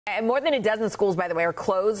And more than a dozen schools, by the way, are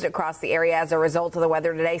closed across the area as a result of the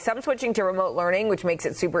weather today. Some switching to remote learning, which makes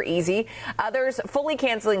it super easy. Others fully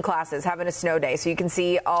canceling classes, having a snow day. So you can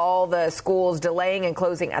see all the schools delaying and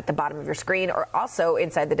closing at the bottom of your screen, or also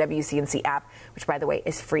inside the WCNC app, which, by the way,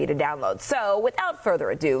 is free to download. So without further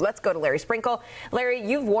ado, let's go to Larry Sprinkle. Larry,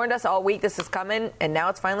 you've warned us all week this is coming, and now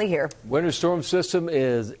it's finally here. Winter storm system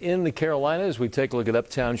is in the Carolinas. We take a look at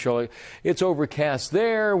uptown Charlotte. It's overcast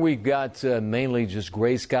there. We've got mainly just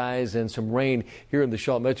gray skies and some rain here in the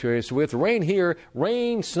Charlotte metro area. So we have the rain here,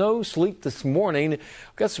 rain, snow, sleet this morning.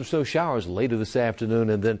 We've got some snow showers later this afternoon,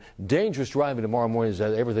 and then dangerous driving tomorrow morning as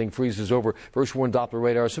everything freezes over. First warn Doppler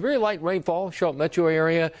radar. So very light rainfall, Charlotte metro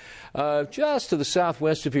area, just to the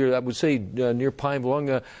southwest of here. I would say near Pineville,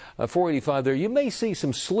 along 485 there. You may see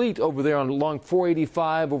some sleet over there along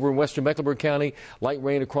 485 over in western Mecklenburg County. Light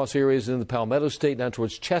rain across areas in the Palmetto State down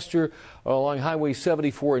towards Chester, along Highway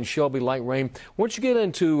 74 in Shelby. Light rain. Once you get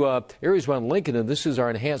into areas around Lincoln, and this is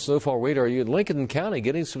our enhanced snowfall radar. You in Lincoln County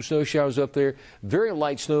getting some snow showers up there. Very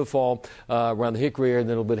light snowfall around the Hickory area, and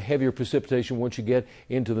then a little bit heavier precipitation once you get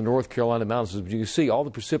into the North Carolina mountains. As you can see, all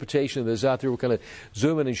the precipitation that's out there. We'll kind of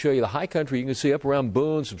zoom in and show you the high country. You can see up around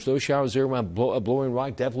Boone, some snow showers there around Blowing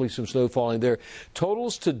Rock. Definitely some snow falling there.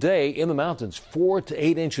 Totals today in the mountains, 4 to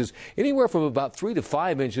 8 inches, anywhere from about 3 to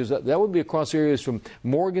 5 inches. That would be across areas from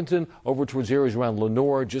Morganton over towards areas around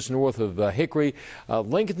Lenore, just north of Hickory.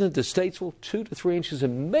 Lincoln to Statesville, 2 to 3 inches,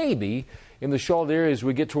 and maybe in the Charlotte area as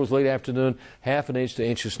we get towards late afternoon, half an inch to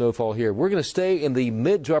inch of snowfall here. We're going to stay in the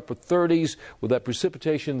mid to upper 30s with that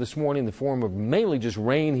precipitation this morning in the form of mainly just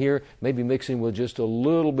rain here, maybe mixing with just a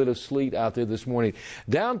little bit of sleet out there this morning.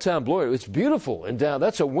 Downtown Blowing, it's beautiful, and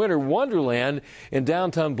that's a winter wonderland in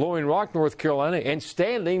downtown Blowing Rock, North Carolina, and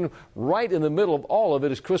standing right in the middle of all of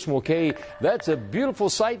it is Chris Mulcahy. That's a beautiful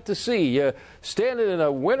sight to see. Standing in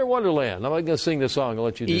a winter wonderland. I'm not going to sing the song. I'll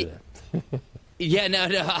let you do that. Yeah, no.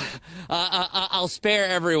 I'll spare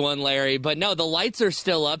everyone, Larry. But no, the lights are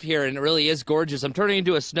still up here, and it really is gorgeous. I'm turning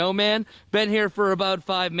into a snowman. Been here for about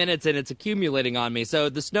 5 minutes, and it's accumulating on me. So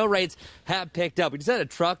the snow rates have picked up. We just had a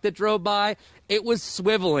truck that drove by. It was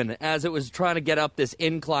swiveling as it was trying to get up this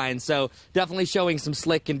incline, so definitely showing some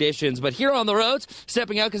slick conditions. But here on the roads,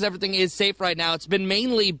 stepping out because everything is safe right now. It's been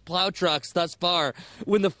mainly plow trucks thus far.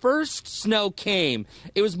 When the first snow came,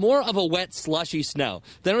 it was more of a wet, slushy snow.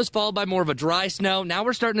 Then it was followed by more of a dry snow. Now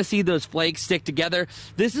we're starting to see those flakes stick together.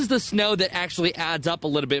 This is the snow that actually adds up a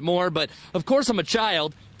little bit more, but of course I'm a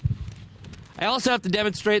child. I also have to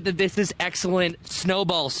demonstrate that this is excellent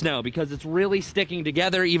snowball snow because it's really sticking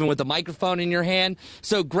together even with the microphone in your hand.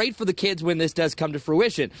 So great for the kids when this does come to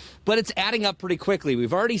fruition. But it's adding up pretty quickly.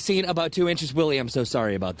 We've already seen about 2 inches. Willie, I'm so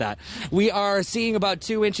sorry about that. We are seeing about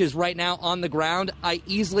 2 inches right now on the ground. I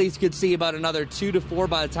easily could see about another 2 to 4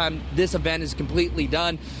 by the time this event is completely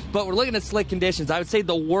done. But we're looking at slick conditions. I would say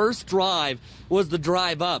the worst drive was the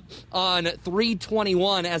drive up on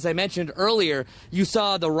 321. As I mentioned earlier, you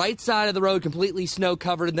saw the right side of the road completely snow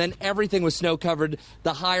covered, and then everything was snow covered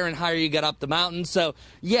the higher and higher you got up the mountain. So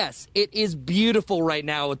yes, it is beautiful right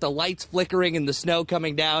now with the lights flickering and the snow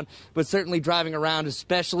coming down, but certainly driving around,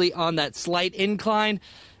 especially on that slight incline,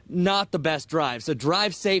 not the best drive. So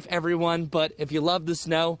drive safe, everyone, but if you love the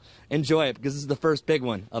snow, enjoy it because this is the first big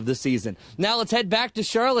one of the season. Now let's head back to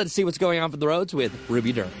Charlotte to see what's going on for the roads with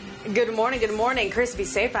Ruby Durham. Good morning, good morning. Chris, be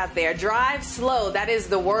safe out there. Drive slow. That is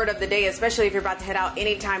the word of the day, especially if you're about to head out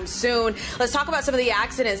anytime soon. Let's talk about some of the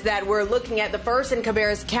accidents that we're looking at. The first in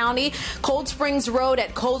Cabarrus County, Cold Springs Road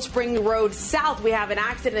at Cold Spring Road South. We have an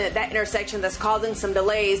accident at that intersection that's causing some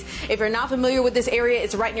delays. If you're not familiar with this area,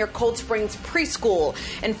 it's right near Cold Springs Preschool.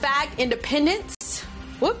 In fact, Independence,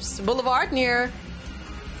 Boulevard near...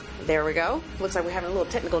 There we go. Looks like we're having a little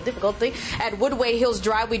technical difficulty. At Woodway Hills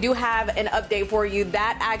Drive, we do have an update for you.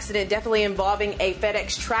 That accident definitely involving a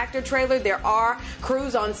FedEx tractor trailer. There are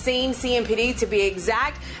crews on scene, CMPD to be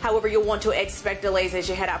exact. However, you'll want to expect delays as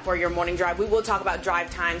you head out for your morning drive. We will talk about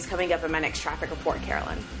drive times coming up in my next traffic report,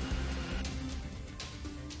 Carolyn.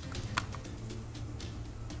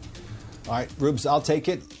 All right, Rubes, I'll take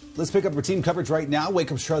it. Let's pick up our team coverage right now.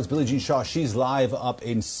 Wake Up Charlotte's Billie Jean Shaw. She's live up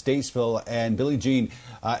in Statesville. And Billie Jean,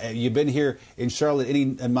 you've been here in Charlotte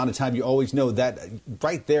any amount of time. You always know that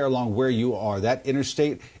right there along where you are, that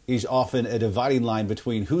interstate is often a dividing line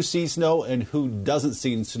between who sees snow and who doesn't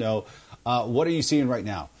see snow. What are you seeing right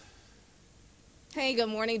now? Hey, good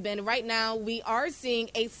morning, Ben. Right now, we are seeing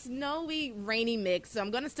a snowy, rainy mix. So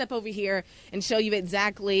I'm going to step over here and show you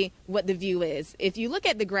exactly what the view is. If you look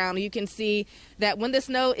at the ground, you can see that when the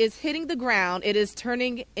snow is hitting the ground, it is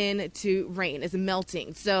turning into rain. It's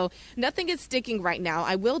melting. So nothing is sticking right now.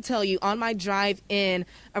 I will tell you, on my drive in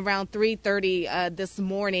around 3:30 this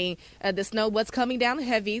morning, the snow was coming down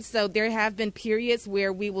heavy. So there have been periods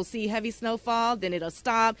where we will see heavy snowfall, then it'll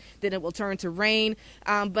stop, then it will turn to rain.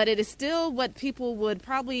 But it is still what people would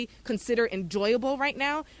probably consider enjoyable right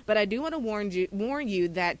now, but I do want to warn you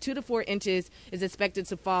that 2 to 4 inches is expected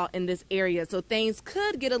to fall in this area, so things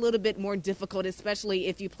could get a little bit more difficult, especially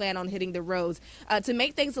if you plan on hitting the roads. To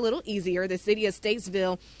make things a little easier, the city of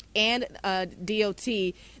Statesville and DOT,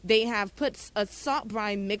 they have put a salt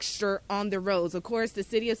brine mixture on the roads. Of course, the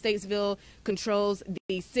city of Statesville controls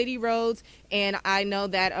the city roads, and I know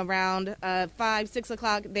that around 5, 6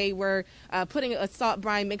 o'clock they were putting a salt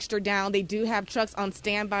brine mixture down. They do have trucks on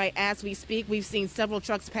standby as we speak. We've seen several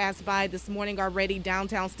trucks pass by this morning already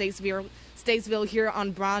downtown Statesville here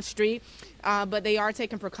on Broad Street, but they are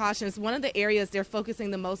taking precautions. One of the areas they're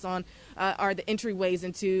focusing the most on are the entryways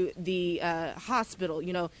into the hospital,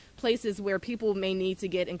 places where people may need to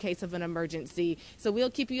get in case of an emergency. So we'll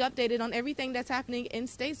keep you updated on everything that's happening in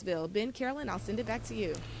Statesville. Ben, Carolyn, I'll send it back to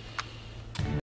you.